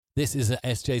This is a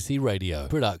SJC Radio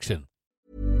production.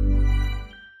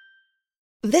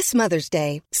 This Mother's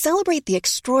Day, celebrate the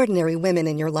extraordinary women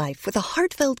in your life with a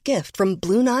heartfelt gift from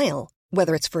Blue Nile.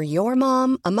 Whether it's for your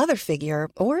mom, a mother figure,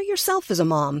 or yourself as a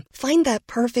mom, find that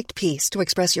perfect piece to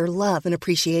express your love and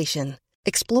appreciation.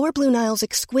 Explore Blue Nile's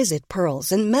exquisite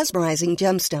pearls and mesmerizing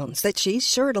gemstones that she's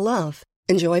sure to love.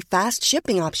 Enjoy fast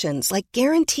shipping options like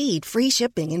guaranteed free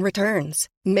shipping and returns.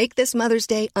 Make this Mother's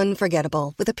Day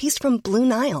unforgettable with a piece from Blue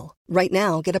Nile. Right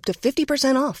now, get up to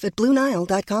 50% off at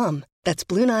BlueNile.com. That's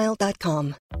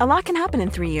BlueNile.com. A lot can happen in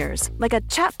 3 years, like a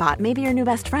chatbot may be your new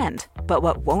best friend. But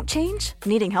what won't change?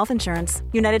 Needing health insurance.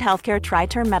 United Healthcare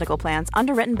Tri-Term Medical Plans,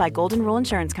 underwritten by Golden Rule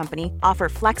Insurance Company, offer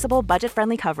flexible,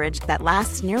 budget-friendly coverage that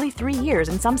lasts nearly 3 years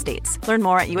in some states. Learn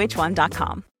more at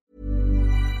UH1.com.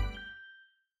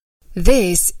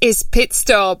 This is Pit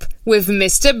Stop with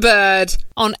Mr. Bird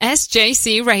on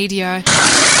SJC Radio.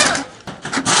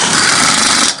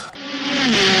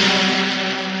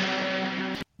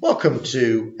 Welcome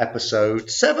to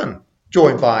episode 7,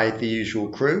 joined by the usual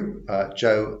crew,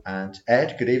 Joe and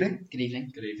Ed. Good evening. Good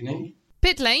evening. Good evening.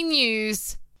 Pit Lane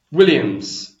News.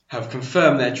 Williams have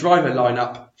confirmed their driver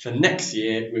lineup for next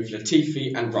year with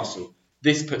Latifi and Russell.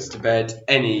 This puts to bed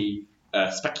any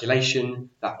speculation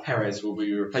that Perez will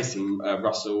be replacing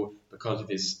Russell because of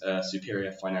his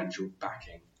superior financial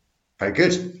backing. Very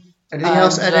good. Anything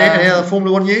else? Any other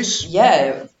Formula 1 news?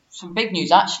 Yeah, some big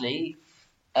news actually.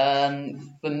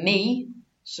 For me,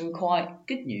 some quite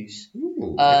good news.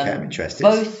 Ooh, okay, I'm interested.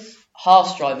 Both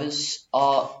Haas drivers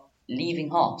are leaving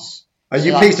Haas. Are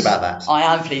you pleased about that?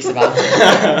 I am pleased about it.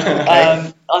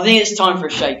 I think it's time for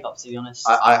a shake-up, to be honest.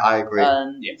 I agree.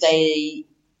 Yes.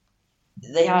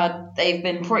 They've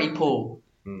been pretty poor.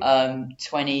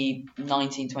 2019,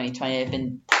 2020, they've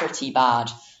been pretty bad.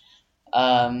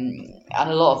 And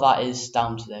a lot of that is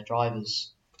down to their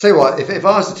drivers. Tell you what, if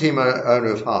I was the team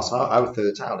owner of Haas, I would throw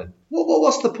the towel in.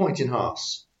 What's the point in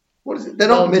Haas? What is it? They're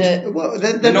not they're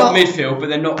not midfield, but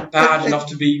they're not bad enough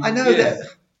to be. I know that.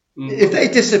 If they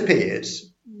disappeared,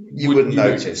 you wouldn't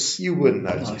notice. You wouldn't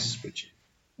notice, would you?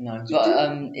 No,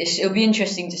 but it'll be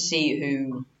interesting to see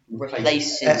who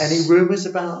replaces. Any rumours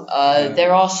about?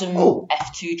 There are some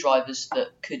F2 drivers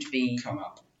that could be come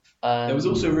up. There was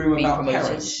also a rumour about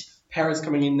promoted. Perez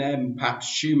coming in there, and perhaps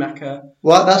Schumacher.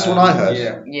 Well, that's what I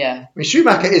heard. Yeah. I mean,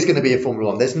 Schumacher is going to be in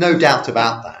Formula 1. There's no doubt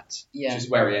about that. Yeah. Which is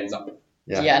where he ends up.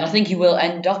 Yeah, and I think he will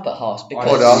end up at Haas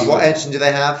because. What engine do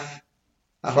they have?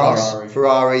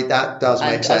 Ferrari. That does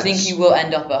make sense. I think he will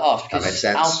end up at Haas That makes because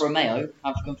sense. Alfa Romeo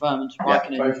have confirmed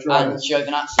Raikkonen and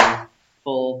Giovinazzi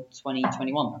for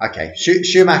 2021. Okay,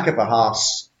 Schumacher for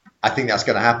Haas. I think that's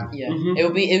going to happen. Yeah,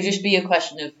 it'll just be a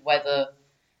question of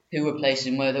who replaces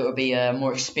him, whether it will be a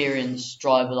more experienced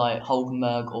driver like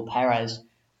Hulkenberg or Perez,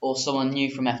 or someone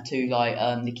new from F2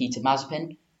 like Nikita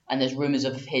Mazepin. And there's rumours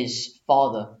of his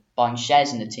father buying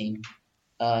shares in the team.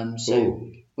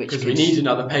 Because we need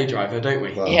another pay driver, don't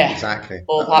we? Well, yeah, exactly.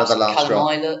 Or perhaps Callum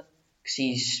Eilert, because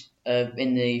he's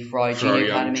in the Ferrari Junior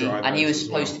Academy, and he was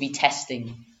supposed to be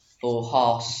testing for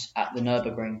Haas at the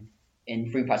Nürburgring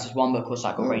in free practice 1, but of course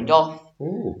that got rained off.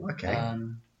 Oh, okay.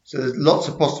 So there's lots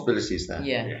of possibilities there.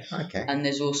 Yeah. Yes. Okay. And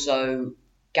there's also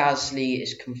Gasly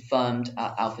is confirmed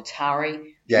at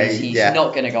AlphaTauri. Yeah, he's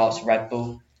not going to go up to Red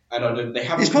Bull. And they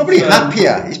haven't. He's probably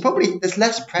happier. There's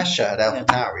less pressure at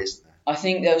AlphaTauri, isn't there? I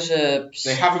think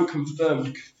They haven't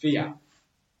confirmed Fiat,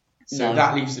 so No.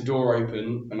 that leaves the door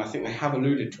open, and I think they have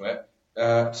alluded to it.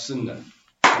 Tsunoda.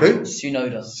 Who?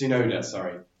 Tsunoda.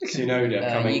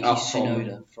 Tsunoda coming Yuki up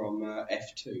Tsunoda. from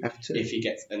F2 F2. if he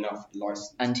gets enough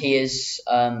license. And he is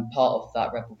part of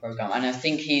that Red Bull program, and I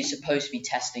think he's supposed to be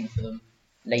testing for them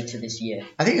later this year.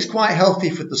 I think it's quite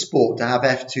healthy for the sport to have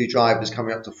F2 drivers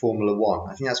coming up to Formula 1.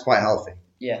 I think that's quite healthy.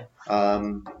 Yeah.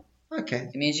 Okay.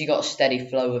 It means you got a steady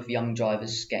flow of young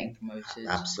drivers getting promoted.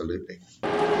 Absolutely.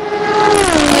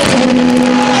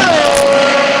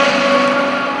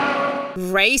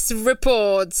 Race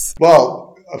reports.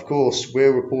 Well, of course,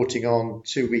 we're reporting on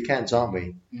 2 weekends, aren't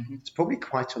we? Mm-hmm. It's probably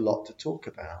quite a lot to talk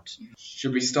about.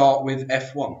 Should we start with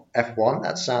F1? F1,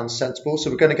 that sounds sensible.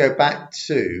 So we're going to go back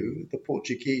to the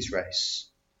Portuguese race.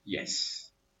 Yes.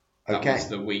 Okay. That was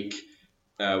the week.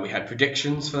 We had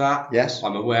predictions for that. Yes.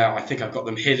 I'm aware. I think I've got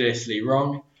them hideously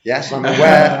wrong. Yes, I'm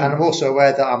aware, and I'm also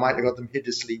aware that I might have got them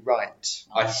hideously right.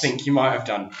 I think you might have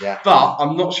done. Yeah. But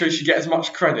I'm not sure you should get as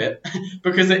much credit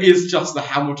because it is just the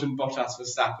Hamilton, Bottas,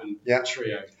 Verstappen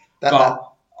trio. But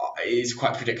it is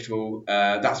quite predictable.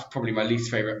 That's probably my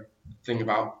least favourite thing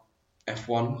about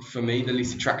F1 for me, the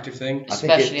least attractive thing.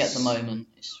 Especially at the moment.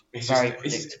 It's very just,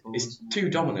 predictable. It's too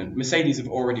dominant. Mercedes have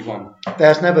already won.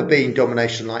 There's never been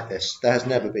domination like this. There has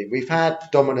never been. We've had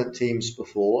dominant teams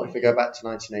before. If we go back to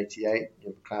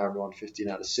 1988, McLaren won 15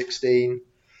 out of 16.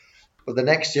 But the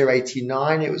next year,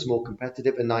 89, it was more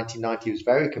competitive, and 1990 was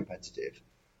very competitive.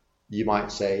 You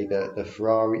might say that the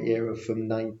Ferrari era from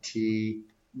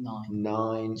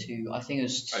 99 to, I think it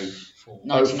was 04.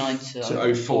 99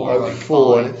 to 04.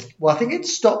 04. Well, I think it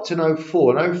stopped in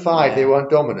 04. In 05, they weren't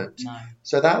dominant. No.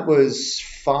 So that was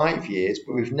 5 years,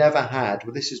 but we've never had,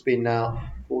 well, this has been now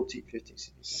 14, 15,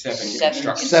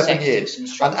 16, 7 years.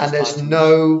 And there's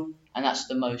no... And that's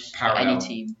the most for parallel. any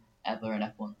team ever in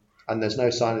F1. And there's no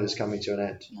sign of this coming to an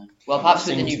end. No. Well, perhaps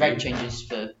with the new reg changes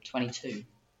for 22,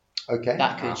 Okay.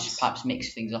 that could perhaps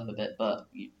mix things up a bit, but...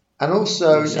 And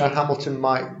also, Hamilton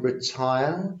might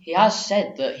retire. He has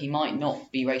said that he might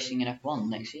not be racing in F1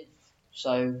 next year.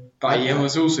 So, But he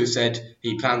has also said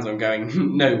he plans on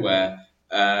going nowhere.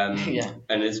 Yeah.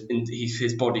 And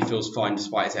his body feels fine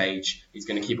despite his age. He's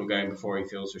going to keep on going before he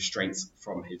feels restraints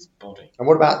from his body. And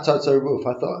what about Toto Wolff?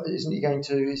 I thought, isn't he going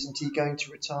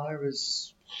to retire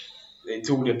as... It's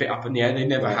all a bit up in the air. They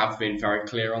never have been very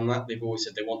clear on that. They've always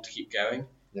said they want to keep going.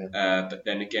 Yeah. But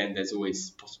then again, there's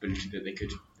always the possibility that they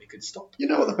could stop. You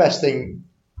know what the best thing,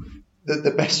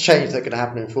 the best change that could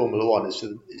happen in Formula One is for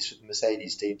the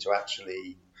Mercedes team to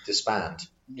actually disband.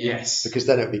 Yes. Because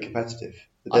then it would be competitive.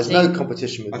 But there's no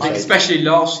competition with I think Mercedes. especially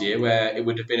last year where it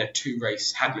would have been a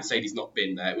 2-race, had Mercedes not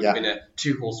been there, it would have been a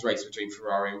 2-horse race between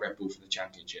Ferrari and Red Bull for the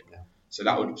championship. Yeah. So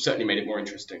that would have certainly made it more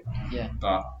interesting. Yeah.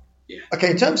 But, yeah.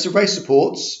 Okay, in terms of race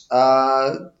supports,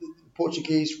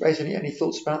 Portuguese race, any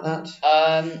thoughts about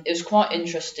that? It was quite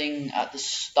interesting at the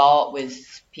start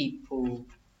with people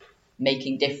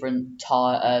making different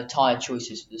tyre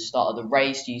choices for the start of the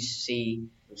race. You see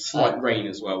Slight rain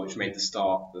as well, which made the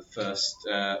start, the first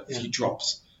few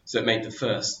drops. So it made the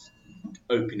first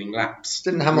opening laps.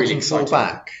 Didn't Hamilton really fall exciting.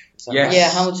 back? Yes. Yeah,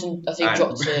 Hamilton, I think, And-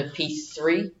 dropped to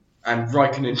P3. And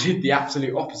Raikkonen did the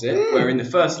absolute opposite, where in the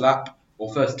first lap,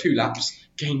 or first 2 laps,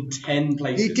 gained 10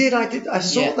 places. He did. I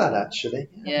saw Yeah. that actually.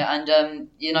 Yeah, and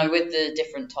with the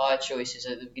different tyre choices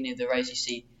at the beginning of the race, you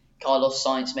see Carlos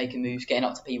Sainz making moves, getting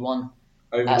up to P1.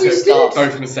 Overtook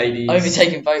both Mercedes.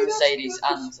 Overtaking both Mercedes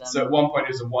and... So at one point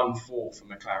it was a 1-4 for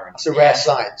McLaren. It's a rare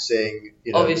sight seeing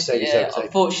obviously, Mercedes yeah. overtake.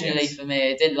 Unfortunately for me,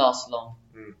 it didn't last long.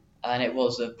 Mm. And it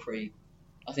was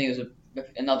I think it was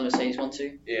another Mercedes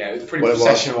 1-2. Yeah, it was pretty Well, it was.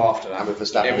 processional after that. And with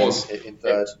Verstappen It was in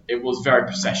third. It was very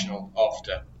processional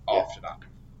after that.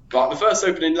 But the first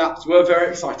opening laps were very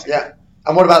exciting. Yeah.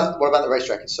 And what about the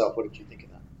racetrack itself? What did you think of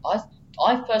that?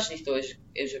 I personally thought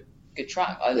it was a good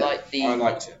track. I liked I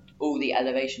liked it. all the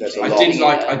elevations. There's a I lot. didn't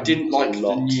like There's a the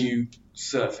lot. new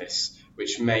surface,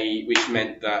 which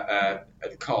meant that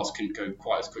the cars couldn't go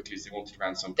quite as quickly as they wanted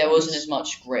around some There corners. wasn't as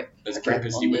much grip. as Okay. grip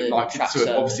as on you would have the liked it. track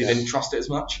So obviously they surface. didn't trust it as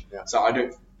much. Yeah. So I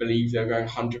don't believe they were going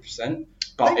 100%,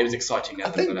 but it was exciting I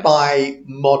think nevertheless. by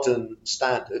modern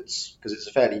standards, because it's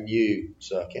a fairly new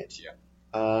circuit.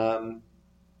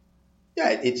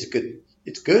 It's good.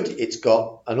 It's good. It's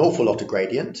got an awful lot of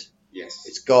gradient. Yes.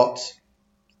 It's got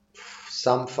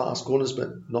some fast corners, but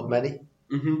not many.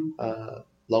 Mm-hmm.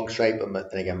 Long straight,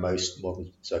 but then again, most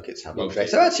modern circuits have long Long straight.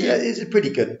 straight, So actually, it's a pretty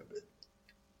good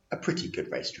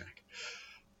racetrack.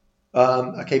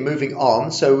 Okay, moving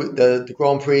on. So the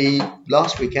Grand Prix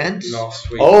last weekend. Last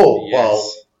week. Oh, yes.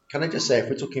 well, can I just say, if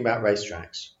we're talking about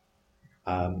racetracks,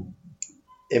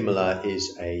 Imola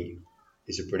is a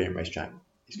brilliant racetrack.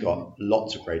 It's got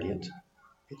lots of gradient.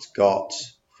 It's got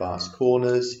fast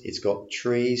corners. It's got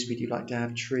trees. We do like to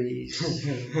have trees.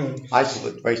 I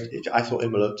thought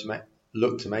Imola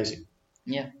looked amazing.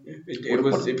 Yeah.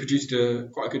 It produced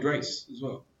quite a good race as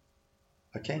well.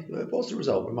 Okay, what was the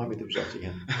result? Remind me of the result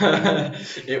again.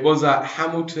 It was at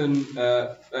Hamilton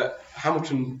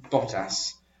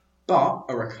Bottas, but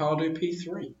a Ricciardo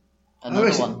P3. Another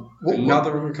is it? one.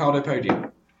 Another Ricciardo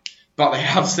podium. But they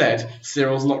have said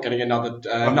Cyril's not getting another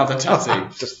tattoo.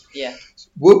 Yeah.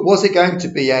 Was it going to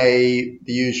be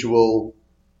the usual,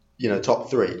 top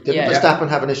three? Did Yeah. Verstappen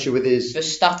have an issue with his?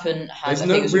 Verstappen has. There's I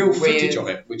no think it was real a footage of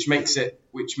it, which makes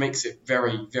it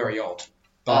very, very odd.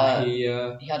 But He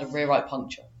had a rear right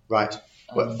puncture. Right,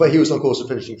 but he was on course of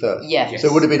finishing third. Yeah. So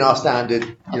it would have been our standard,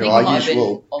 I think our he might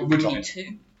usual. have been on P2.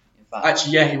 In fact.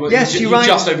 actually, yeah, he was. Yes, he you're right.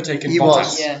 just overtaken He Bottas.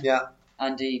 was. Yeah. Yeah.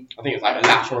 And he. I think it was like a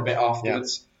lap or a bit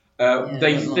afterwards. Yeah,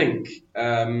 They it was think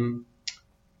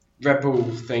Red Bull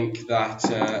think that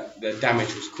the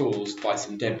damage was caused by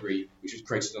some debris which was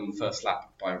created on the first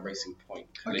lap by a Racing Point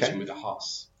collision with a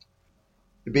Haas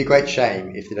It'd be a great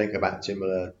shame if they don't go back to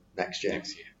Imola next year.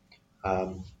 next year.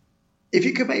 If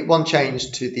you could make one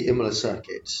change to the Imola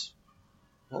circuit,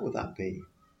 what would that be?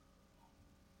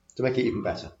 To make it even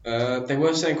better. They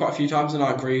were saying quite a few times, and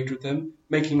I agreed with them,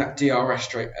 making that DRS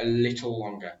straight a little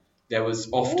longer. There was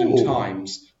often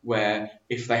times where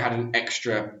if they had an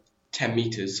extra 10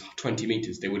 metres, 20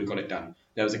 metres, they would have got it done.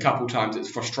 There was a couple times it was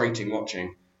frustrating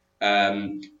watching.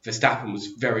 Verstappen was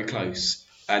very close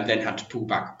and then had to pull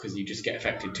back because you just get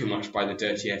affected too much by the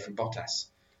dirty air from Bottas.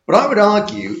 But I would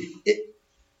argue,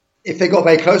 if they got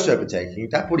very close to overtaking,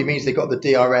 that probably means they got the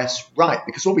DRS right.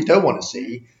 Because what we don't want to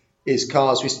see is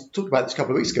cars, we talked about this a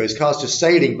couple of weeks ago, is cars just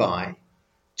sailing by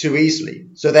too easily.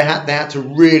 So they had to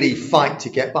really fight to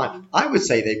get by. I would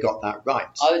say they got that right.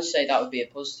 I would say that would be a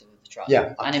positive of the track.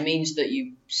 Yeah. And it means that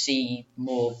you see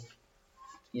more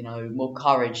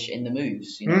courage in the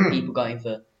moves. People going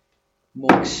for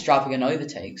more extravagant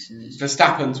overtakes.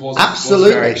 Verstappen's was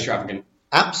very extravagant.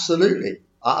 Absolutely.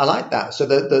 I like that. So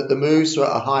the moves were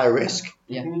at a higher risk.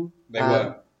 Yeah. They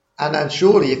were. And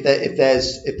surely if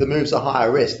the moves are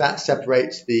higher risk, that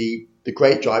separates the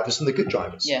great drivers from the good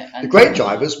drivers. Yeah, the great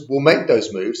drivers will make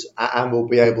those moves and will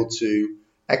be able to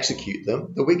execute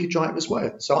them. The weaker drivers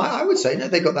won't. So I would say, no,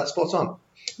 they got that spot on.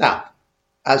 Now,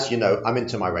 as you know, I'm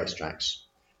into my racetracks.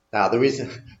 Now,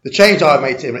 the change I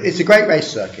made to Imola, it's a great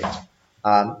race circuit.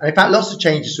 And in fact, lots of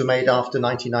changes were made after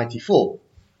 1994.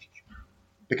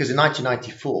 Because in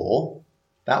 1994,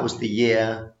 that was the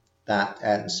year that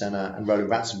Ayrton Senna and Roland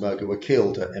Ratzenberger were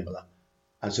killed at Imola.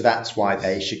 And so that's why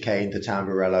they chicaned the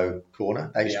Tamburello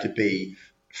corner. They used to be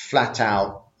flat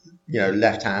out,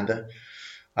 left-hander.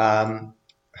 Now,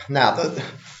 the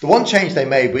one change they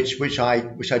made, which I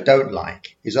don't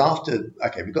like, is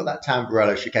we've got that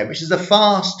Tamburello chicane, which is a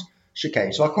fast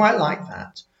chicane. So I quite like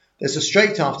that. There's a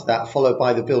straight after that, followed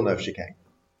by the Villeneuve chicane.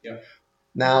 Yeah.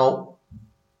 Now,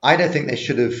 I don't think they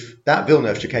should have. That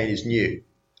Villeneuve chicane is new.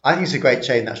 I think it's a great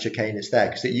chain that chicane is there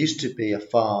because it used to be a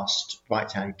fast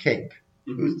right-hand kink.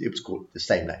 It was called the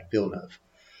same name, Villeneuve.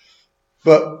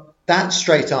 But that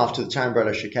straight after the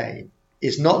Tamburello chicane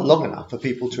is not long enough for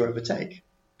people to overtake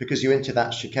because you're into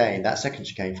that chicane, that second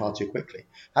chicane, far too quickly.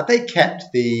 Had they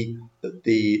kept the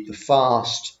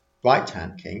fast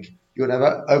right-hand kink, you would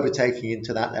have overtaking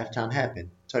into that left-hand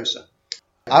hairpin, Tosa.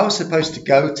 I was supposed to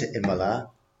go to Imola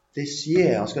this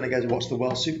year. I was going to go to watch the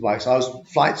World Superbikes.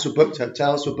 Flights were booked,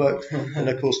 hotels were booked, and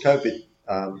of course COVID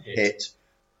hit.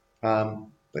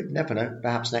 But you never know,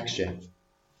 perhaps next year.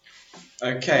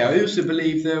 Okay, I also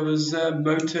believe there was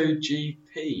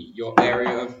MotoGP, your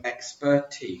area of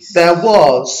expertise. There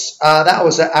was. That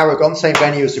was at Aragon, same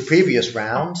venue as the previous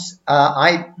round.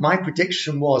 My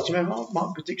prediction was, do you remember what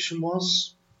my prediction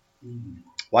was?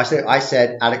 Well, I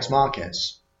said Alex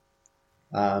Marquez.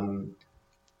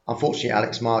 Unfortunately,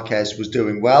 Alex Marquez was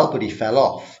doing well, but he fell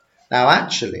off. Now,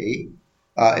 actually,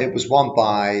 it was won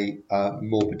by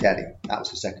Morbidelli. That was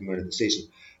the second win of the season.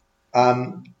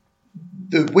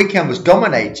 The weekend was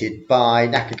dominated by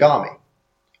Nakagami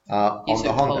on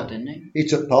the Honda. Pole, didn't he? He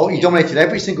took pole. He dominated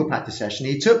every single practice session.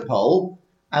 He took pole,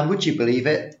 and would you believe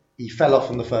it? He fell off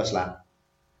on the first lap.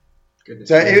 Goodness.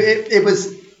 So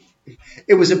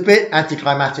it was a bit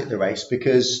anticlimactic, the race,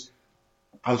 because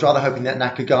I was rather hoping that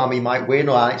Nakagami might win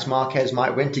or Alex Marquez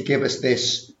might win to give us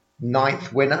this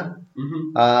 9th winner.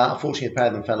 Unfortunately, a pair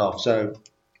of them fell off. So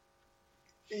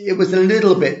it was a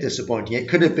little bit disappointing. It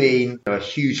could have been a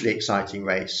hugely exciting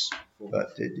race,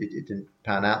 but it didn't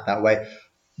pan out that way.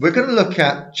 We're going to look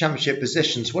at championship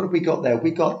positions. What have we got there?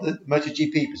 We got the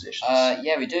MotoGP positions.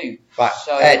 Yeah, we do. Right,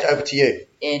 so Ed, over to you.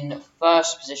 In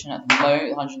first position at the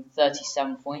moment,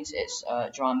 137 points, it's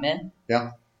Joan Mir.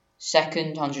 Yeah.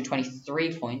 Second,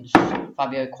 123 points,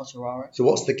 Fabio Quartararo. So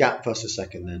what's the gap first and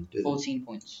second then? 14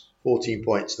 points. 14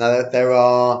 points. Now, there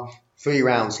are 3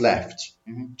 rounds left.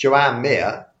 Joan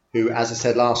Mir, who, as I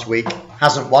said last week,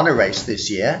 hasn't won a race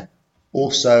this year,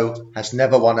 also has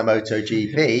never won a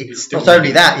MotoGP. Not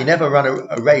only that, he never run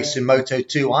a race in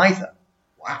Moto2 either.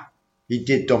 Wow. He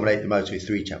did dominate the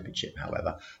Moto3 championship,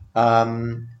 however.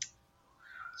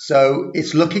 So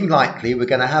it's looking likely we're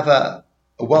going to have a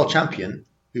world champion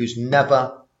who's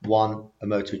never won a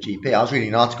MotoGP. I was reading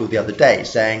an article the other day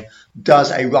saying,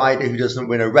 does a rider who doesn't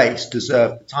win a race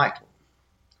deserve the title?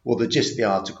 Well, the gist of the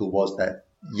article was that,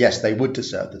 yes, they would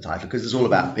deserve the title because it's all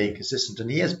about being consistent.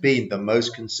 And he has been the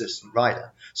most consistent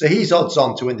rider. So he's odds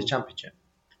on to win the championship.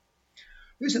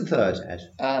 Who's in third,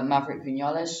 Ed? Maverick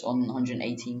Vinales on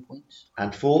 118 points.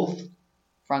 And fourth?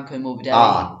 Franco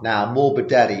Morbidelli. Now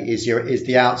Morbidelli is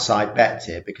the outside bet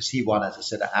here because he won, as I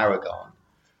said, at Aragon.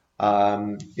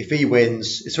 If he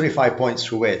wins, it's 25 points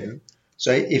to win.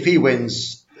 So if he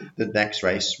wins the next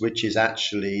race, which is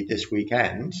actually this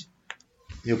weekend,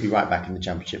 he'll be right back in the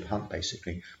championship hunt,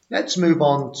 basically. Let's move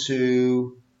on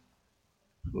to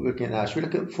what we're looking at now. Should we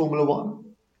look at Formula One?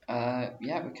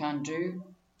 Yeah, we can do.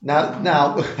 Now,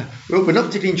 we're not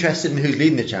particularly interested in who's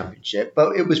leading the championship,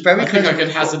 but it was very. I think I could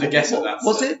hazard a guess at that.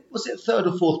 Was it third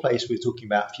or fourth place we were talking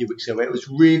about a few weeks ago? Where it was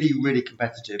really, really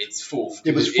competitive. It's fourth.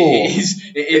 It was fourth.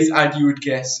 It is, and you would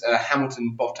guess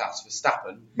Hamilton, Bottas,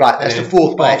 Verstappen. Right, that's the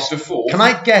fourth place. After fourth. Can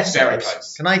I guess? Very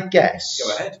close. Can I guess?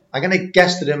 Go ahead. I'm going to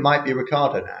guess that it might be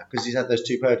Ricciardo now because he's had those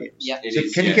 2 podiums. Yeah.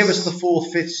 Can you give us the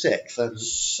 4th, 5th, 6th?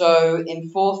 So in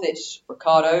 4th it's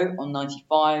Ricciardo on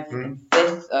 95. In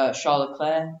 5th, Charles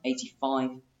Leclerc,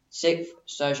 85. 6th,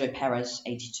 Sergio Perez,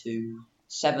 82.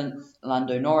 7th,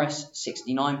 Lando Norris,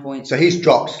 69 points. So he's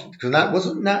dropped because that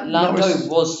wasn't that. Lando Norris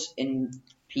was in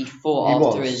P4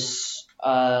 after his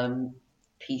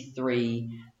P3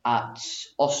 at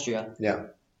Austria. Yeah.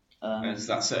 Yes,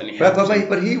 that certainly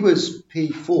But he was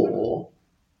P4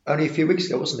 only a few weeks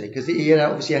ago, wasn't he? Because he had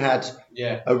obviously had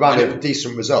a run of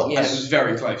decent results. Yes, it was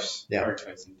very close. Yeah. Very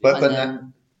close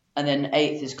indeed. And then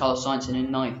 8th is Carlos Sainz, and in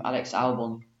 9th, Alex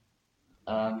Albon.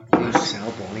 Alex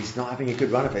Albon, he's not having a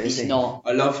good run of it, is he? He's not.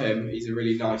 I love him. He's a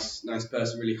really nice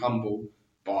person, really humble,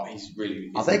 but he's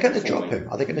really. Are they going to drop him?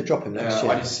 Are they going to drop him next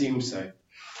year? I'd assume so.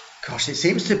 Gosh, it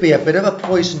seems to be a bit of a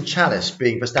poison chalice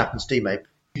being Verstappen's teammate.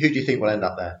 Who do you think will end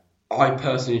up there? I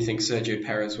personally think Sergio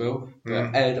Perez will,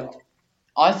 but Ed.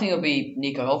 I think it'll be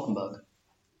Nico Hülkenberg.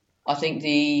 I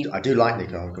do like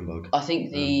Nico Hülkenberg. I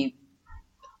think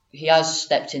he has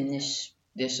stepped in this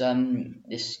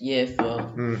year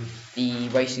for the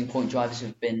Racing Point drivers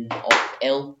who've been off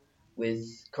ill with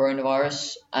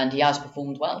coronavirus, and he has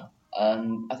performed well.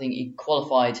 I think he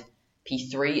qualified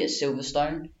P3 at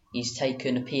Silverstone. He's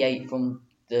taken a P8 from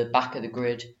the back of the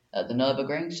grid at the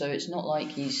Nürburgring, so it's not like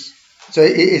he's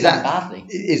done badly.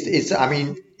 I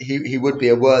mean, he would be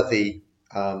a worthy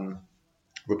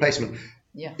replacement.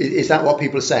 Yeah. Is that what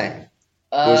people are saying?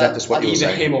 Or is that just what you're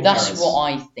saying? Him or That's Perez? what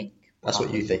I think. That's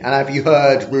what you think. And have you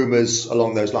heard rumours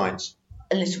along those lines?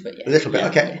 A little bit, yeah. A little bit,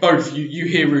 okay. Both. You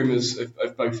hear rumours of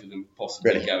both of them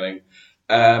possibly going.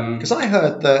 Because I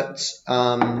heard that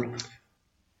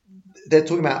they're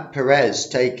talking about Perez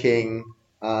taking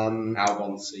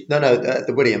Albon's seat. No,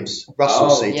 the Williams.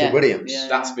 Russell's seat to Williams. Yeah.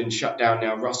 That's been shut down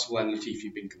now. Russell and Latifi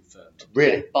have been confirmed.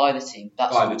 Really? Yeah, by the team.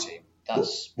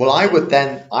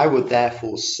 I would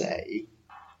therefore say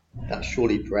that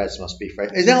surely Perez must be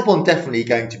afraid. Is Albon definitely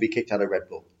going to be kicked out of Red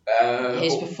Bull?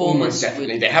 His performance almost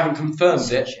definitely. They haven't confirmed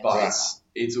it, but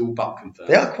it's all but confirmed.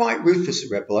 They are quite ruthless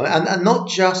at Red Bull, and not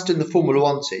just in the Formula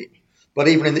One team, but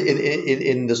even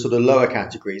in the sort of lower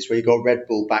categories where you've got Red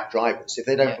Bull back drivers. If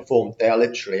they don't perform, they are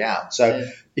literally out. So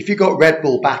if you've got Red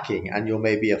Bull backing and you're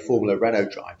maybe a Formula Renault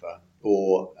driver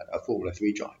or a Formula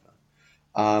 3 driver,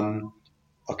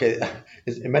 okay,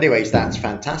 in many ways that's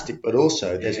fantastic, but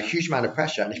also there's a huge amount of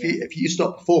pressure, and if you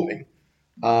stop performing,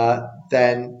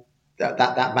 then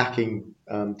that backing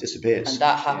disappears. And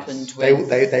that happened with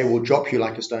they will drop you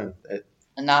like a stone.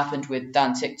 And that happened with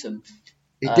Dan Ticktum.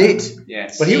 He did,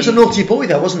 yes. But he was a naughty boy,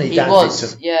 though, wasn't he? He Dan was,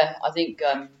 Ticktum? yeah. I think,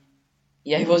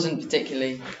 he wasn't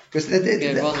particularly. Because I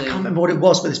can't remember what it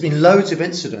was, but there's been loads of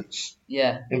incidents.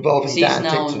 Involving he's Dan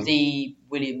now Ticktum. the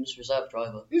Williams reserve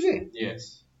driver. Is he?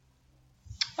 Yes.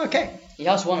 Okay. He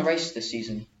has won a race this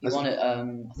season. He won it. I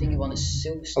think he won at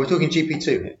Silverstone. Are we talking GP2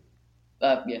 here?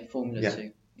 Formula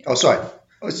 2. Yeah. Oh, sorry.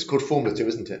 Oh, it's called Formula 2,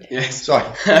 isn't it? Yes. Sorry.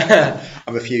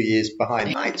 I'm a few years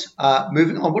behind. Right.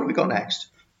 Moving on. What have we got next?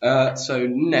 So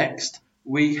next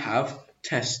we have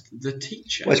Test the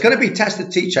Teacher. Well, it's going to be Test the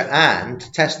Teacher and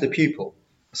Test the Pupil.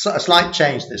 A slight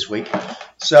change this week.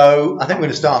 So I think we're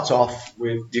going to start off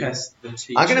with Test the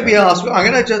Teacher. I'm going to be asked.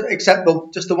 I'm going to just accept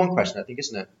just the one question, I think,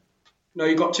 isn't it? No,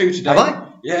 you got two today. Have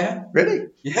I? Yeah. Really?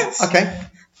 Yes.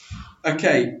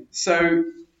 Okay. So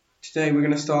today we're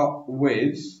going to start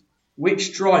with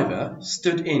which driver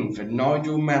stood in for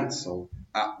Nigel Mansell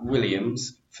at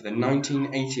Williams for the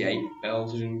 1988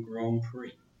 Belgian Grand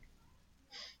Prix?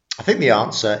 I think the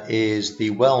answer is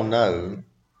the well-known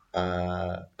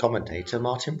commentator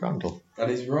Martin Brundle. That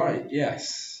is right,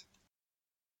 yes.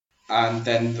 And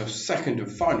then the second and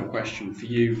final question for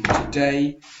you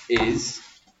today is,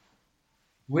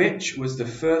 which was the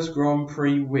first Grand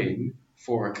Prix win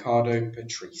for Riccardo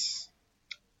Patrese,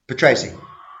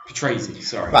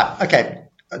 sorry. Right, okay.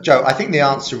 Joe, I think the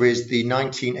answer is the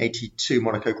 1982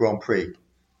 Monaco Grand Prix.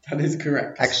 That is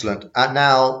correct. Excellent.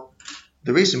 Now,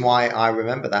 the reason why I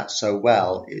remember that so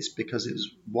well is because it was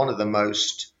one of the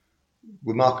most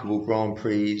remarkable Grand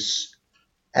Prix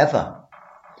ever.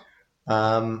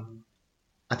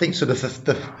 I think sort of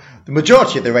the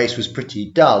majority of the race was pretty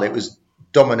dull. It was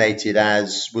dominated,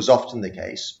 as was often the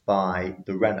case, by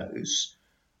the Renaults.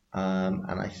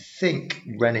 And I think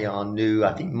René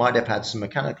Arnoux, might have had some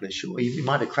mechanical issue. He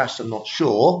might have crashed, I'm not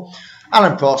sure.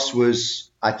 Alain Prost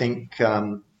was, I think,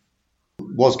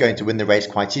 was going to win the race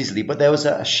quite easily, but there was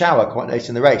a shower quite late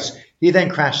in the race. He then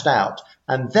crashed out.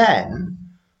 And then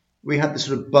we had this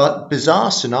sort of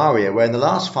bizarre scenario where in the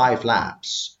last 5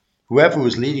 laps, whoever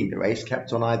was leading the race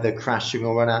kept on either crashing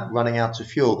or running out of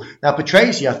fuel. Now,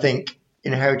 Patrese, I think,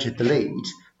 inherited the lead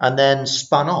and then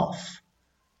spun off,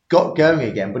 got going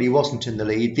again, but he wasn't in the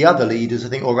lead. The other leaders, I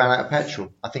think, all ran out of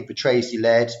petrol. I think Patrese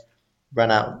led,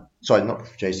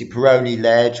 Pironi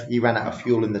led, he ran out of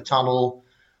fuel in the tunnel.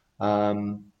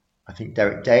 I think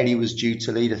Derek Daly was due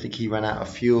to lead. I think he ran out of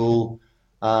fuel.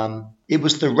 It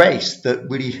was the race that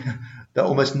really, that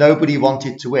almost nobody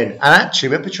wanted to win. And actually,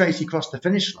 when Patrese crossed the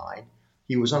finish line,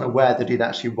 he was unaware that he'd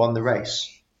actually won the race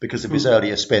because of his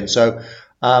earlier spin. So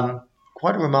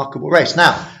quite a remarkable race.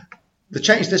 Now, the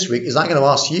change this week is I'm going to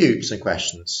ask you some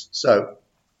questions. So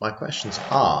my questions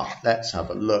are, let's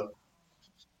have a look.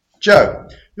 Joe,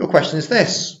 your question is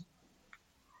this.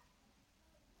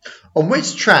 On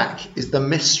which track is the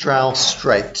Mistral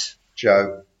Straight,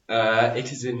 Joe?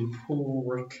 It is in Paul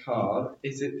Ricard.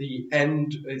 Is it the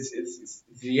end? It's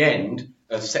the end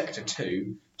of Sector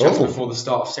 2, just before the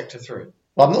start of Sector 3.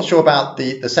 Well, I'm not sure about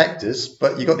the sectors,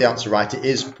 but you got the answer right. It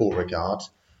is Paul Ricard.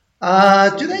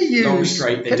 Do they use long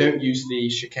straight? They don't use the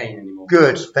chicane anymore.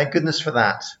 Good, thank goodness for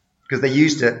that, because they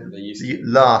used it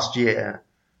last year.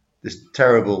 This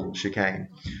terrible chicane.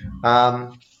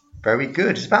 Very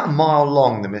good. It's about a mile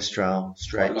long, the Mistral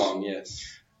Straight. Quite long, yes.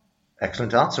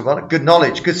 Excellent answer. Well, good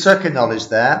knowledge, good circuit knowledge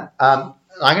there. I'm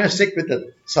going to stick with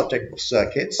the subject of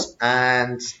circuits,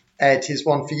 and Ed, here's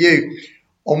one for you.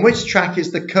 On which track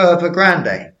is the Curva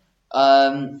Grande?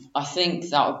 I think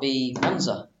that would be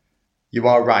Monza. You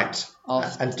are right.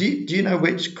 And do you know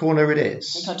which corner it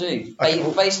is? I think I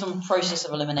do. Based on process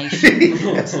of elimination.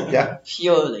 Yes, yeah.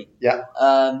 Purely. Yeah.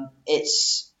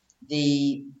 It's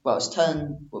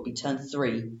turn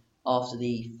 3 after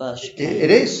the first chicane.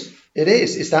 It is.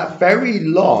 It's that very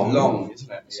long. Long,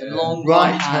 isn't it? It's a long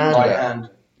right-hander.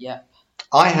 Right-hander. Yeah.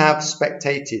 I have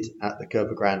spectated at the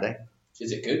Curva Grande.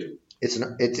 Is it good?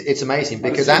 It's amazing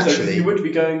because actually you would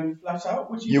be going flat out,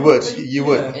 would you? You would.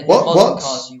 Yeah. In the modern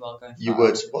cars, you are going flat you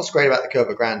would. What's great about the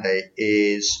Curva Grande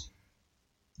is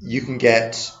you can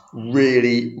get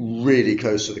really, really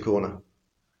close to the corner.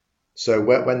 So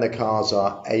when the cars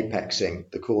are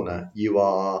apexing the corner, you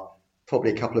are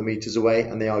probably a couple of meters away,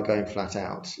 and they are going flat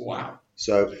out. Wow.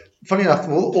 So, funny enough,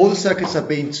 all the circuits I've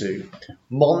been to,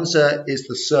 Monza is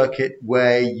the circuit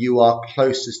where you are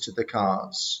closest to the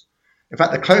cars. In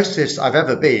fact, the closest I've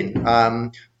ever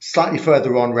been, slightly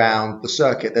further on round the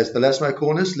circuit, there's the Lesmo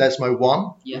corners, Lesmo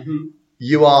 1. Yeah.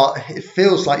 Mm-hmm. It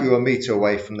feels like you're a meter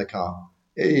away from the car.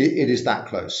 It is that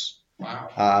close.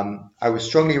 Wow. I would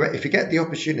strongly, if you get the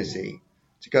opportunity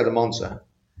to go to Monza,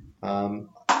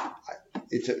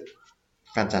 it's a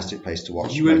fantastic place to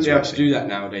watch. You wouldn't be able to do that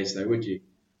nowadays, though, would you?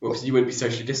 Well, because you wouldn't be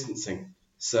socially distancing.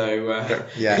 So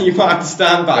yeah. You might have to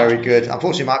stand back. Very good.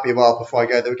 Unfortunately, it might be a while before I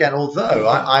go there again. Although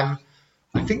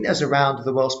I think there's a round of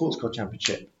the World Sports Car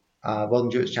Championship, World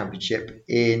Endurance Championship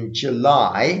in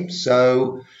July.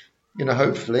 So,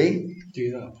 hopefully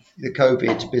Do that. The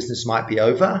COVID business might be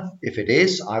over. If it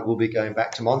is, I will be going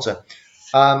back to Monza.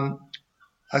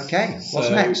 Okay, what's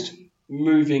next?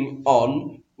 Moving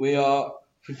on, we are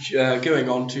going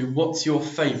on to what's your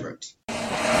favourite?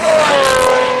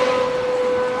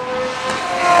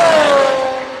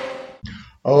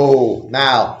 Oh,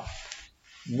 now,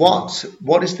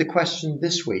 what is the question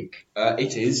this week?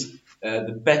 It is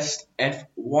the best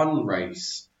F1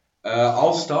 race.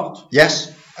 I'll start.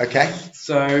 Yes, okay.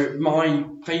 So my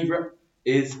favourite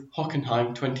is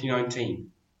Hockenheim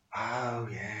 2019. Oh,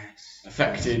 yes.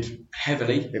 Affected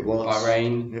heavily It was. by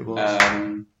rain. It was.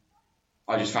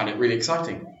 I just found it really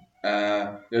exciting.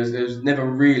 There's never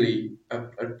really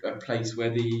a place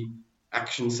where the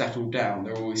action settled down.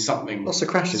 There were always something. Lots of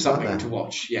crashes, aren't there? to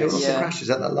watch. There were Yes. lots of crashes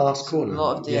at that last corner. A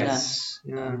lot of DNS. Yes.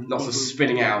 Yeah. Lots of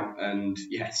spinning out, and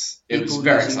yes, it was People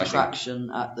very losing exciting. traction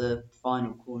at the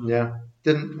final corner. Yeah.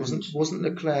 Wasn't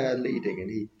Leclerc leading and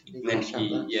he Then crashed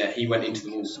out there? he went into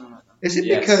the wall. Something like that. Is it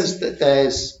Yes. because that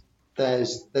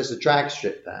there's a drag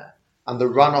strip there, and the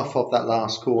runoff of that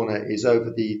last corner is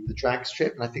over the drag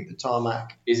strip, and I think the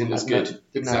tarmac Isn't as good. didn't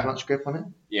have Exactly. much grip on it.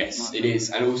 Yes, it is,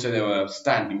 and also there were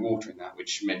standing water in that,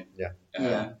 which meant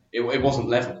Yeah. it wasn't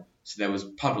level, so there was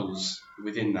puddles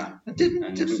within that. And didn't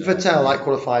And, Vettel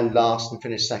qualify last and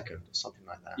finish second or something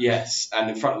like that? Yes,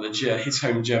 and in front of his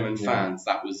home German fans,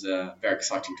 that was very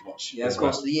exciting to watch. Yeah, as of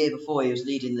course, well. the year before he was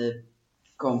leading the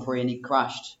Grand Prix and he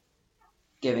crashed,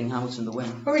 giving Hamilton the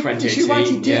win. Oh, he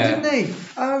 2018, did, yeah. didn't he?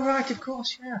 Oh, right, of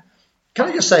course, yeah. Can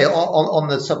I just say, on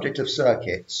the subject of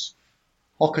circuits,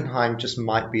 Hockenheim just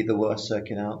might be the worst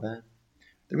circuit out there.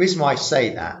 The reason why I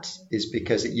say that is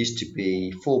because it used to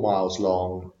be 4 miles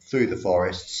long, through the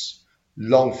forests,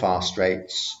 long fast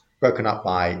straights, broken up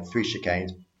by 3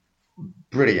 chicanes,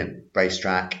 brilliant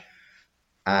racetrack,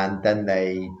 and then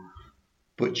they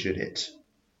butchered it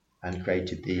and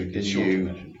created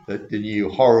the new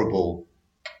horrible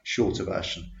shorter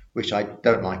version, which I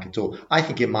don't like at all. I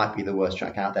think it might be the worst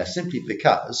track out there simply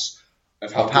because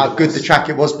of how good the track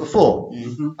it was before.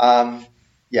 Mm-hmm.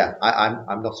 Yeah,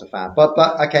 I'm not a fan, but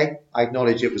okay, I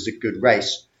acknowledge it was a good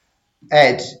race.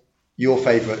 Ed, your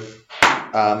favourite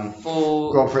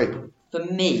Grand Prix? For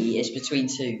me, it's between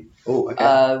two. Oh,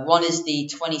 okay. One is the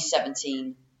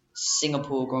 2017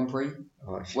 Singapore Grand Prix,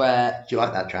 where do you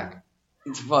like that track?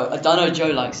 Well, I don't know.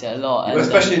 Joe likes it a lot, Well,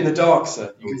 especially in the dark,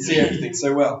 sir. You can see everything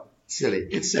so well.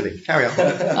 It's silly. Carry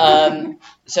on.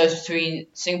 So it's between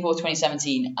Singapore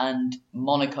 2017 and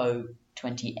Monaco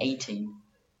 2018.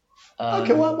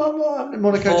 Okay, what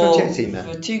Monaco 2018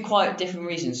 then? For two quite different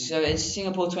reasons. So it's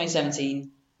Singapore 2017,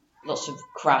 lots of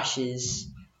crashes,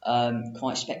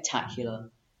 quite spectacular.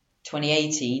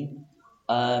 2018,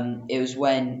 it was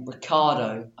when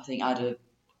Ricciardo, I think, had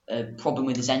a problem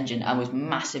with his engine and was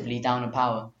massively down on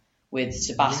power, with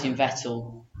Sebastian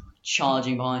Vettel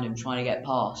charging behind him, trying to get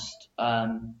past. I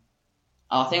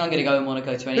think I'm going to go with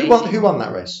Monaco 2018. Who won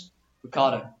that race?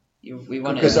 Ricciardo. We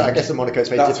won it. Because I guess in Monaco it's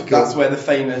very difficult. That's where the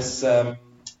famous there's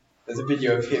a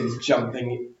video of him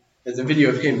jumping. There's a video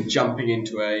of him jumping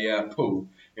into a pool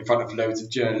in front of loads of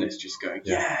journalists, just going,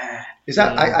 "Yeah." Is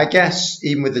that? I guess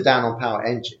even with the down on power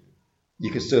engine, you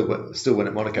can still win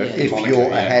at Monaco if you're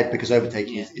ahead, because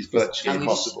overtaking is virtually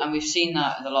impossible. And we've seen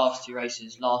that in the last two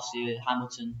races. Last year,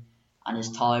 Hamilton and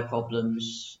his tyre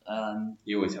problems.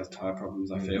 He always has tyre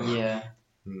problems, I feel. Yeah,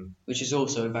 which is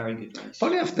also a very good race.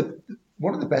 Funny enough,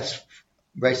 one of the best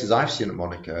races I've seen at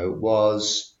Monaco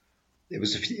was it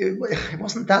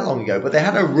wasn't that long ago, but they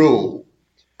had a rule.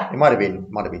 It might have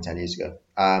been 10 years ago,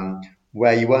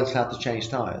 where you weren't allowed to change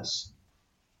tyres.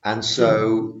 And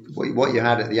so what you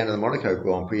had at the end of the Monaco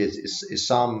Grand Prix is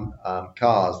some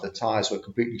cars, the tyres were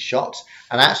completely shot,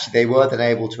 and actually they were then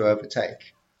able to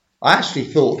overtake. I actually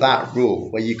thought that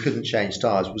rule, where you couldn't change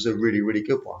tyres, was a really, really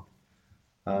good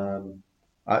one.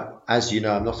 As you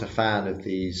know, I'm not a fan of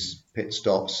these pit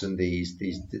stops and these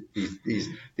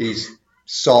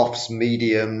softs,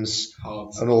 mediums,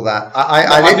 hards, and all that.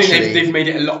 I think they've made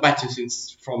it a lot better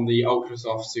since from the ultra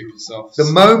soft, super softs.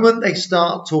 The moment they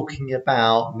start talking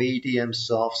about medium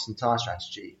softs and tyre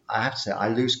strategy, I have to say I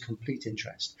lose complete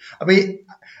interest. I mean,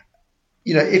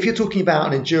 if you're talking about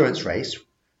an endurance race,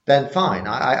 then fine.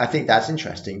 I think that's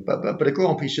interesting. But a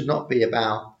Grand Prix should not be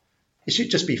about. It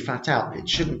should just be flat out. It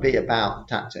shouldn't be about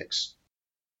tactics.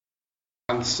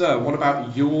 And sir, what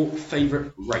about your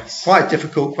favourite race? Quite a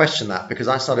difficult question, that, because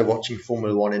I started watching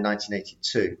Formula One in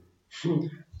 1982.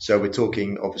 So we're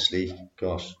talking, obviously,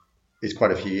 gosh, it's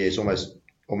quite a few years,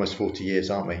 almost 40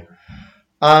 years, aren't we?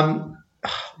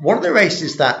 One of the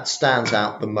races that stands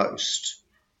out the most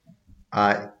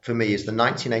for me is the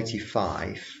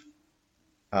 1985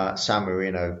 San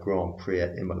Marino Grand Prix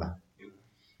at Imola.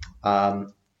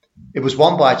 It was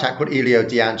won by a chap called Elio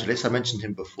De Angelis. I mentioned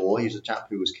him before. He was a chap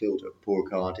who was killed at Paul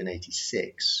Ricard in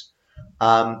 86.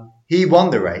 He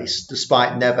won the race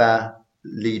despite never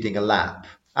leading a lap.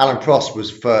 Alan Prost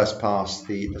was first past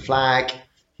the flag.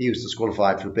 He was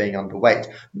disqualified for being underweight.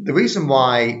 The reason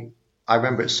why I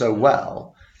remember it so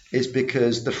well is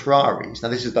because the Ferraris, now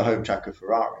this is the home track of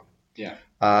Ferrari. Yeah.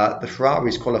 The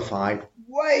Ferraris qualified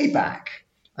way back.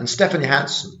 And Stefan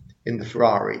Johansson in the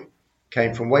Ferrari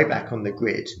came from way back on the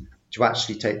grid to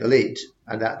actually take the lead.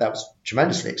 And that was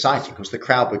tremendously exciting because the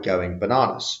crowd were going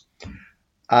bananas.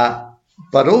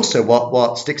 But also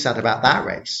what sticks out about that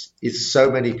race is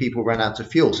so many people ran out of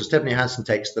fuel. So Stefan Johansson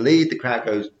takes the lead, the crowd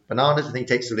goes bananas. I think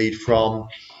he takes the lead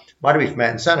might have been from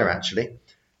Ayrton Senna actually.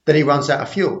 Then he runs out of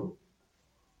fuel.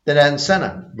 Then Ayrton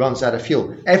Senna runs out of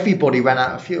fuel. Everybody ran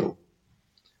out of fuel.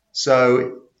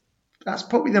 So that's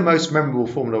probably the most memorable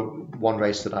Formula One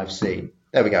race that I've seen.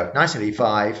 There we go,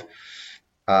 1985,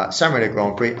 San Marino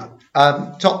Grand Prix.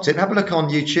 Top tip, have a look on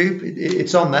YouTube.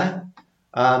 It's on there.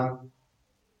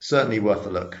 Certainly worth a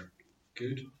look.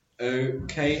 Good.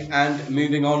 Okay, and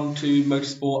moving on to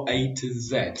Motorsport A to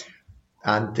Z.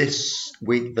 And this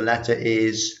week the letter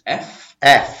is F.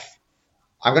 F.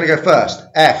 I'm going to go first.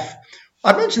 F.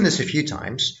 I've mentioned this a few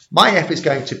times. My F is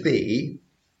going to be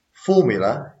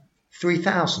Formula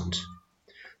 3000.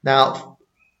 Now,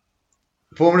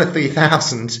 Formula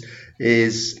 3000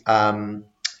 is,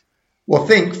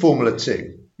 think Formula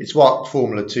 2. It's what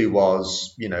Formula 2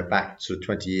 was, back to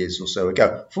 20 years or so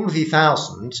ago. Formula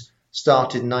 3000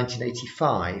 started in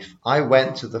 1985. I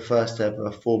went to the first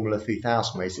ever Formula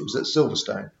 3000 race. It was at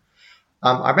Silverstone.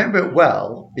 I remember it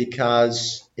well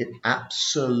because it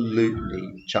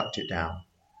absolutely chucked it down.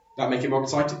 That make it more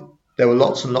exciting? There were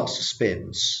lots and lots of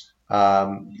spins.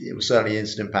 It was certainly an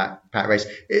incident-packed race.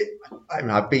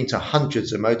 I've been to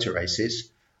hundreds of motor races.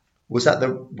 Was that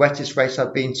the wettest race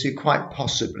I've been to? Quite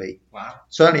possibly. Wow.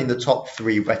 Certainly in the top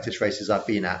 3 wettest races I've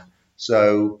been at.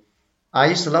 So I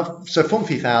used to love... So Formula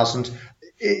 3000,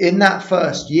 in that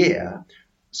first year,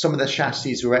 some of the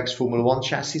chassis were ex-Formula 1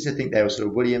 chassis. I think they were sort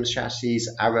of Williams chassis,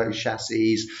 Arrow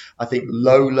chassis. I think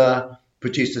Lola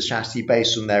produced a chassis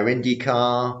based on their Indy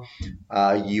car.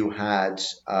 You had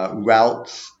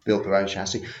Ralph built their own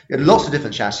chassis. You had lots of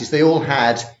different chassis. They all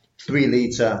had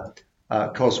 3-litre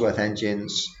Cosworth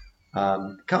engines.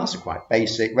 Cars are quite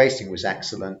basic. Racing was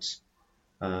excellent.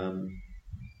 And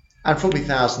Formula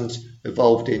 3000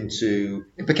 evolved into...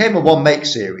 It became a one-make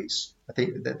series. I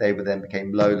think that they then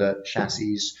became Lola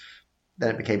chassis.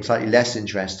 Then it became slightly less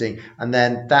interesting. And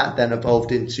then that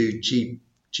evolved into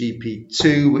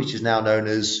GP2, which is now known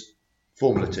as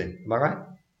Formula 2. Am I right?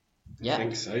 Yeah. I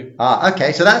think so.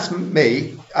 Okay, so that's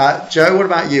me. Joe, what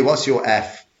about you? What's your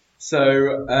F?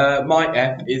 So my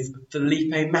F is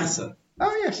Felipe Massa.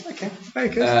 Oh, yes. Okay. Very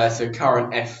good. So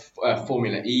current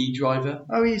Formula E driver.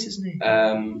 Oh, he is, isn't he?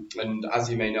 And as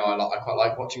you may know, I quite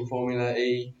like watching Formula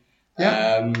E.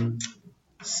 Yeah.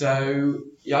 So,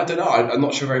 I don't know. I'm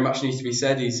not sure very much needs to be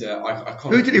said. He's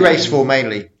Who did he race for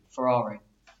mainly? Ferrari.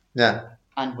 Yeah.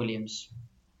 And Williams.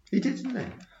 He did, didn't he?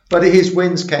 But his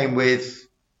wins came with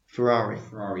Ferrari.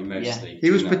 Ferrari mostly. Yeah. He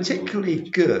was particularly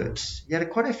good. He had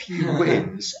quite a few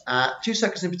wins at 2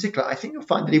 seconds in particular. I think you'll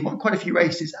find that he won quite a few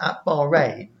races at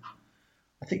Bahrain.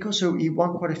 I think also he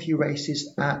won quite a few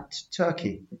races at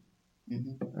Turkey.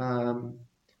 Mm-hmm.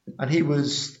 And he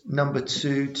was number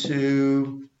 2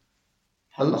 to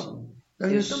Alonso. No,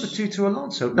 he was number 2 to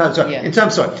Alonso. No, sorry. Yeah.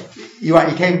 You're right.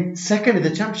 He came second in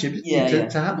the championship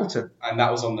to Hamilton. And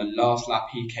that was on the last lap.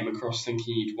 He came across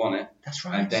thinking he'd won it. That's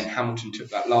right. And then Hamilton took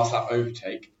that last lap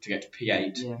overtake to get to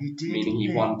P8, He did, meaning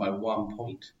he won by 1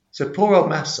 point. So poor old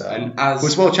Massa And as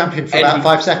was world champion for about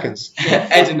 5 seconds.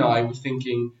 Ed and I were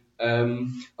thinking, Ed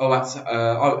and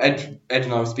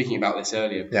I were speaking about this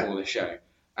earlier before the show,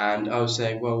 and I was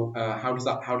saying, well, how does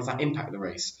that impact the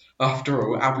race? After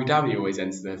all, Abu Dhabi always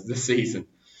ends the season.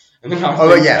 And then I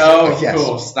was of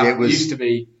course, that used to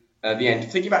be the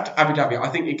end. Thinking back to Abu Dhabi, I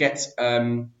think it gets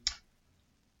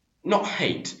not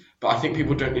hate, but I think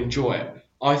people don't enjoy it.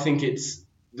 I think it's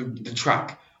the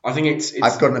track. I think it's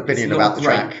I've got an opinion about the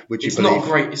track. Would you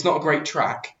believe? It's not a great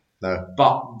track. No.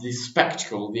 But the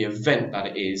spectacle, the event that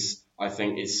it is, I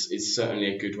think is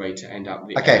certainly a good way to end up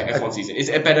the F1 season. Is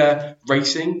it a better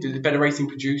racing? Did better racing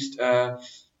produced than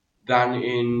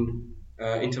in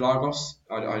Interlagos?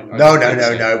 No.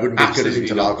 It wouldn't be as good as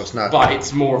Interlagos. No. But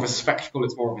it's more of a spectacle.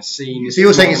 It's more of a scene. So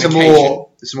you're saying it's a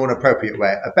more appropriate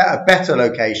way, a better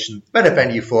location, better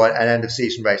venue for an end of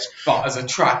season race. But as a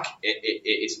track,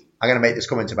 it isn't. I'm going to make this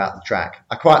comment about the track.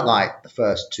 I quite like the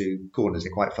first 2 corners.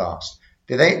 They're quite fast.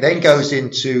 It then goes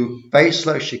into very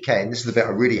slow chicane. This is the bit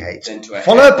I really hate.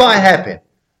 Followed by a hairpin.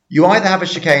 You either have a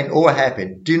chicane or a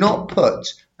hairpin. Do not put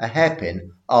a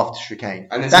hairpin after chicane.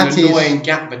 And there's an annoying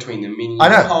gap between them, meaning you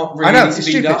can't really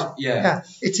speed up. Yeah.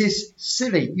 It is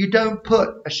silly. You don't put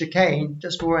a chicane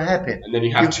just for a hairpin. And then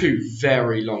you have 2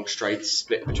 very long straights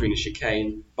split between a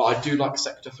chicane. But I do like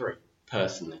Sector 3,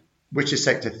 personally. Which is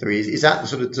Sector 3? Is that the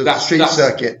sort of street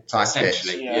circuit type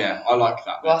essentially, bit? Yeah, I like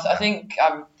that. Well, I think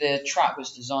the track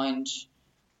was designed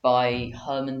by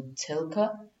Herman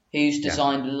Tilke, who's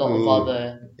designed a lot of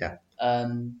other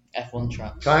F1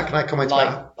 tracks. Can I comment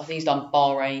about? I think he's done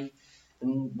Bahrain,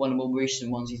 one of the more recent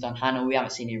ones. He's done Hanoi. We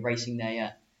haven't seen him racing there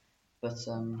yet. But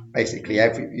basically,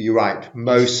 you're right.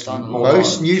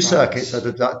 Most new circuits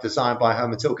are designed by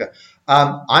Herman Tilke.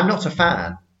 I'm not a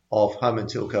fan of Herman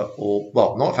Tilke,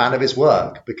 not a fan of his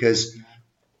work, because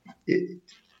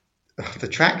the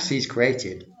tracks he's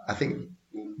created, I think,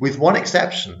 with one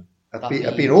exception, have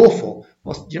been awful.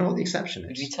 Do you know what the exception is?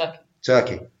 Would it be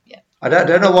Turkey. Yeah. I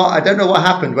don't know what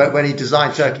happened when he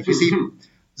designed Turkey, because he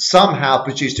somehow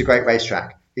produced a great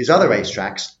racetrack. His other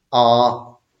racetracks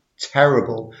are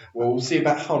terrible. Well, we'll see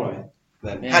about Hanoi.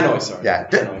 Then. Yeah. Hanoi, sorry. Yeah,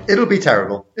 Hanoi. It'll be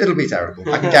terrible.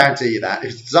 I can guarantee you that.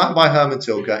 If it's designed by Herman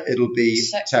Tilke, it'll be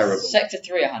terrible. Sector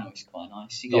 3 at Hanoi is quite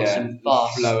nice. You got some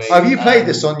fast. Flowing. Have you played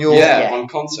this on your? On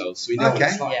consoles, so we know what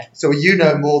it's like. Yeah. So you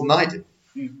know more than I do.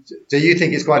 Do you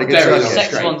think it's quite a good Very circuit?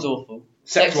 Sector 1's awful.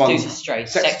 Sector 2 1's is a straight.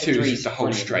 Sector 2 3 is just a whole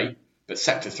brilliant. straight, but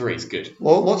Sector 3 is good.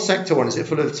 Well, what's Sector 1? Is it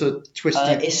full of sort of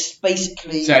twisted... It's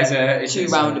basically So it's two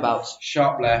roundabouts.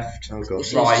 Sharp left, Oh, God.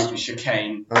 right,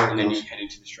 chicane, Oh, and then gosh. you head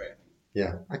into the straight.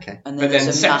 Yeah, okay. And But then there's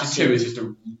a Sector massive, 2 is just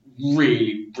a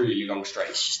really, really long straight.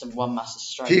 It's just a one massive If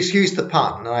straight. you excuse the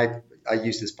pun, and I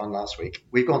used this pun last week,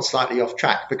 we've gone slightly off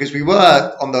track because we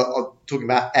were talking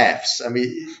about Fs, and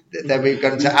then we've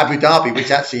gone to Abu Dhabi,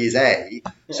 which actually is A.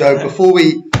 So before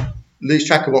we lose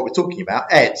track of what we're talking about,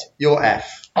 Ed, your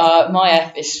F. My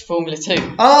F is Formula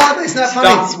 2. Oh, isn't that funny?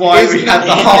 That's why we had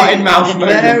the heart in mouth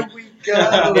There moment. we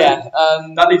go. Yeah.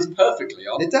 That leads perfectly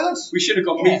on. It does. We should have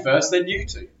got me first, then you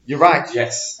two. You're right.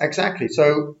 Yes. Exactly.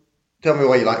 So tell me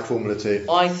why you like Formula 2.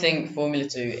 I think Formula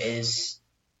 2 is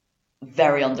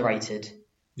very underrated.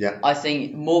 Yeah. I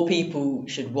think more people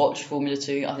should watch Formula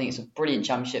 2. I think it's a brilliant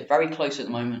championship, very close at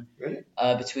the moment, Really?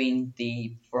 between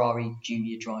the Ferrari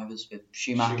junior drivers with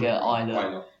Schumacher, Why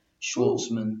Eiler, not?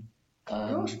 Schwartzman.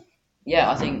 Gosh.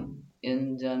 Yeah, I think,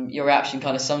 and your reaction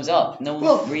kind of sums it up. No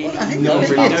one really I think no one knows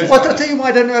really about knows it. Well, I'll tell you why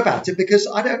I don't know about it, because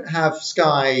I don't have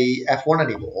Sky F1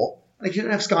 anymore. And if you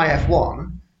don't have Sky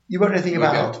F1, you won't know anything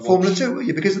Won't be about able to Formula watch. 2, will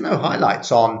you? Because there's no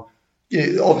highlights on,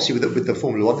 obviously with the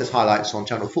Formula 1, there's highlights on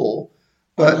Channel 4.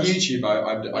 But, On YouTube,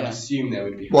 I'd Yeah. assume there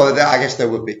would be. well, I guess there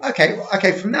would be.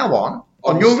 Okay, from now on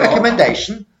On your start.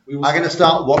 recommendation, We will I'm going to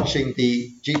start watching the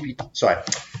not Say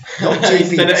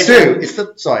that GP2,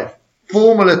 it's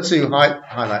Formula 2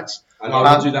 highlights. And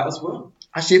I will do that as well.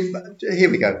 Actually, here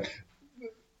we go.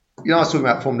 I was talking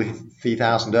about Formula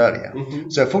 3000 earlier. Mm-hmm.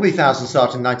 So Formula 3000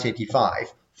 started in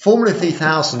 1985. Formula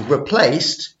 3000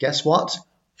 replaced, guess what?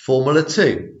 Formula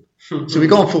 2. So we've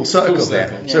gone full circle Full there.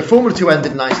 circle. So Yeah. Formula 2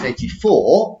 ended in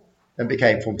 1984, then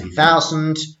became Formula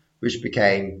 3000, which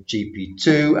became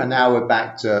GP2, and now we're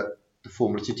back to the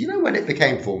Formula 2. Do you know when it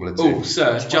became Formula 2? Oh,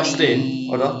 sir, just in.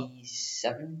 Hold on.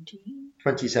 2017?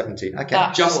 2017. Okay.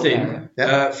 That Just sort of in. area.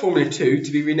 Yeah. Formula 2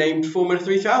 to be renamed Formula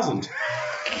 3000.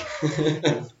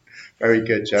 Very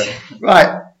good, Joe.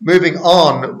 Right, moving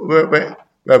on. Where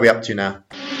are we up to now?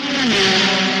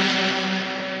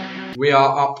 We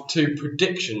are up to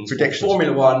predictions for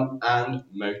Formula 1 and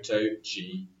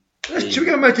MotoGP. Should we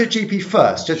go MotoGP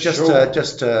first?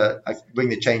 Just to bring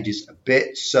the changes a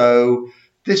bit. So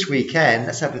this weekend,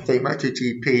 let's have a think.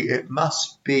 MotoGP, it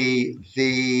must be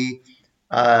the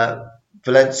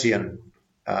Valencian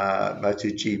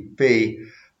MotoGP.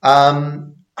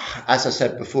 As I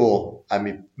said before, I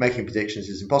mean, making predictions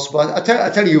is impossible. I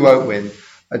tell you who won't win.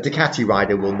 A Ducati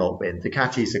rider will not win.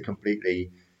 Ducatis are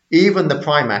completely... Even the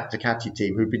Primac Ducati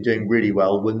team, who've been doing really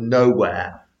well, were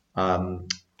nowhere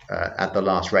at the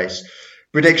last race.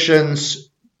 Predictions,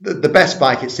 the best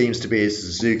bike it seems to be is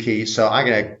Suzuki, so I'm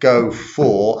going to go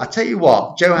for... I tell you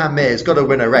what, Johan Mir's got to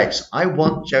win a race. I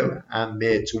want Johan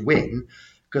Mir to win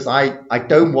because I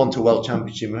don't want a world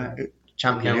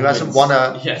champion who hasn't won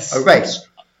a race.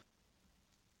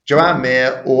 Johan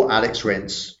Mir or Alex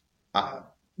Rins.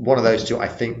 One of those two, I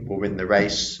think, will win the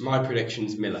race. My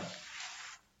prediction's Miller.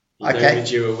 He's Okay.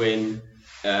 overdue a win.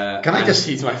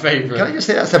 He's my favourite. Can I just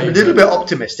say that's a little bit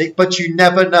optimistic, but you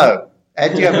never know.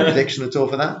 Ed, do you have a prediction at all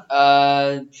for that?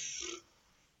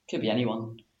 Could be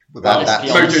anyone. Well, Let's be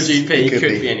honest. MotoGP it could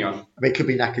be. be anyone. I mean, it could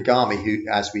be Nakagami,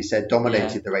 who, as we said,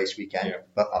 dominated the race weekend. Yeah.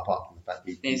 But apart from the fact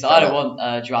that I don't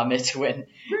want Joan Mir to win.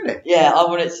 Really? Yeah, I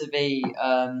want it to be.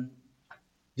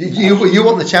 You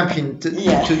want the champion to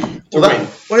Yeah. win?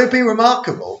 Well, it'd be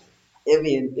remarkable. It'll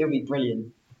be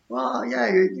brilliant. Well,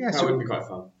 yeah. That So would be quite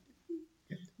fun.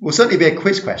 will certainly be a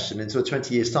quiz question in sort of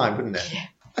 20 years' time, wouldn't it? Yeah.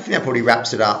 I think that probably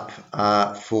wraps it up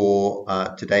for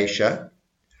today's show.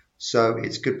 So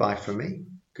it's goodbye from me.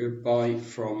 Goodbye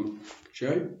from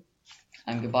Joe.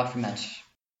 And goodbye from Ed.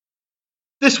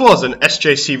 This was an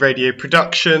SJC Radio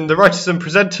production. The writers and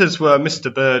presenters were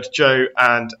Mr. Bird, Joe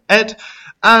and Ed.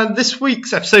 And this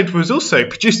week's episode was also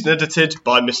produced and edited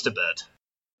by Mr. Bird.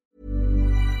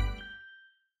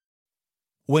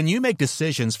 When you make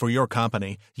decisions for your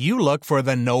company, you look for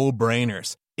the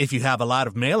no-brainers. If you have a lot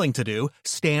of mailing to do,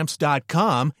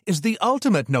 Stamps.com is the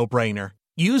ultimate no-brainer.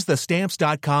 Use the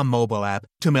Stamps.com mobile app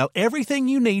to mail everything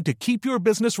you need to keep your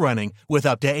business running with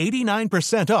up to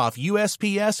 89% off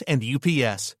USPS and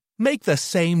UPS. Make the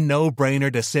same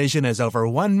no-brainer decision as over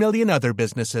 1 million other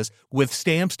businesses with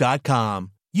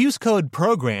Stamps.com. Use code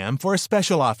PROGRAM for a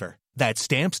special offer. That's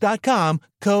Stamps.com,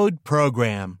 code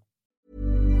PROGRAM.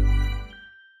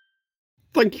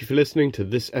 Thank you for listening to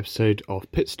this episode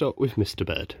of Pit Stop with Mr.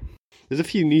 Bird. there's a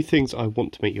few new things I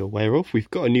want to make you aware of. We've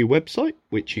got a new website,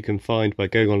 which you can find by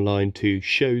going online to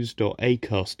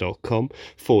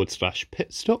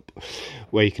shows.acast.com/pitstop,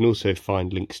 where you can also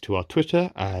find links to our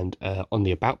Twitter and on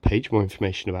the About page, more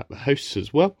information about the hosts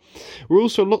as well. We're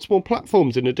also on lots more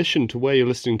platforms in addition to where you're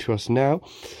listening to us now.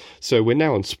 So we're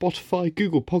now on Spotify,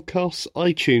 Google Podcasts,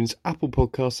 iTunes, Apple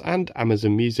Podcasts and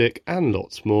Amazon Music and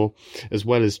lots more, as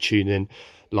well as TuneIn,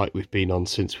 like we've been on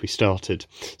since we started.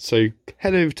 So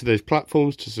head over to those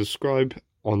platforms to subscribe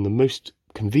on the most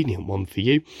convenient one for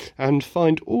you and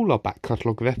find all our back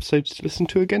catalogue of episodes to listen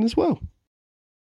to again as well.